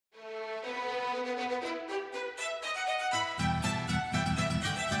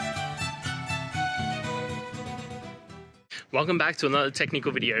Welcome back to another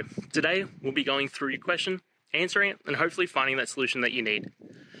technical video. Today, we'll be going through your question, answering it, and hopefully finding that solution that you need.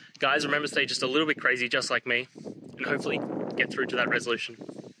 Guys, remember to stay just a little bit crazy, just like me, and hopefully get through to that resolution.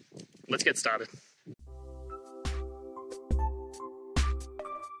 Let's get started.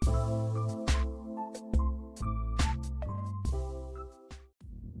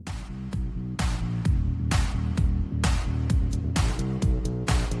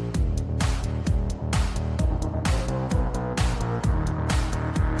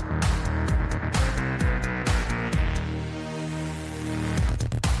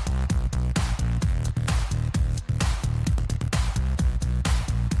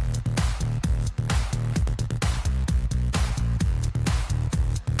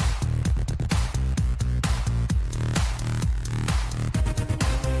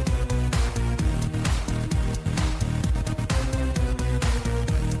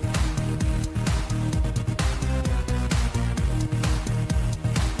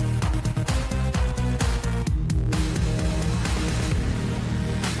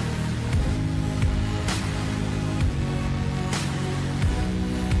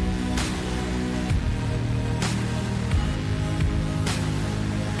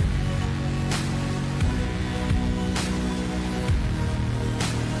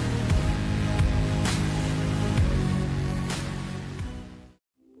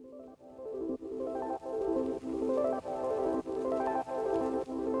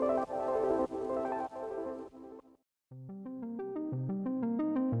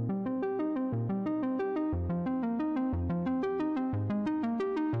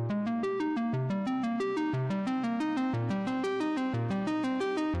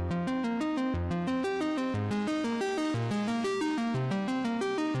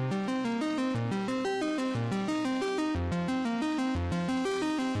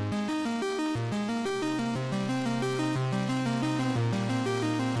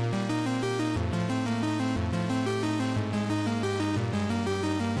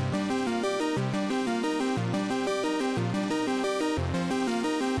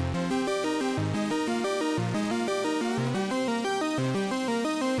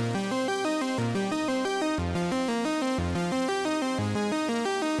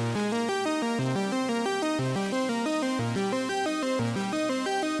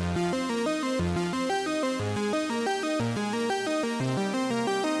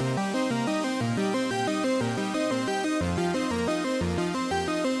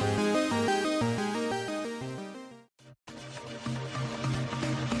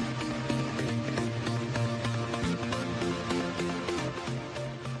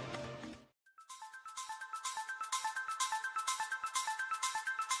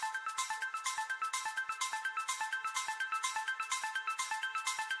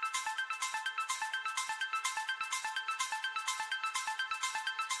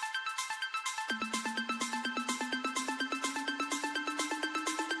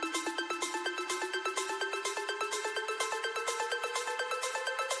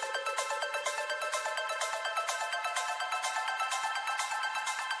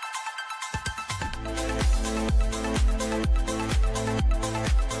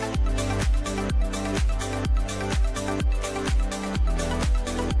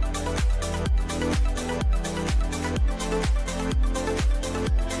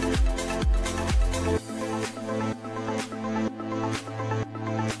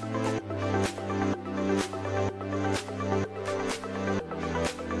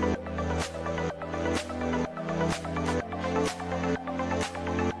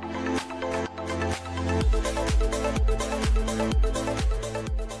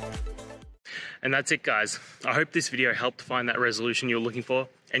 And that's it, guys. I hope this video helped find that resolution you were looking for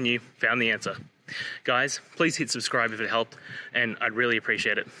and you found the answer. Guys, please hit subscribe if it helped, and I'd really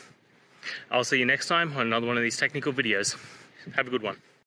appreciate it. I'll see you next time on another one of these technical videos. Have a good one.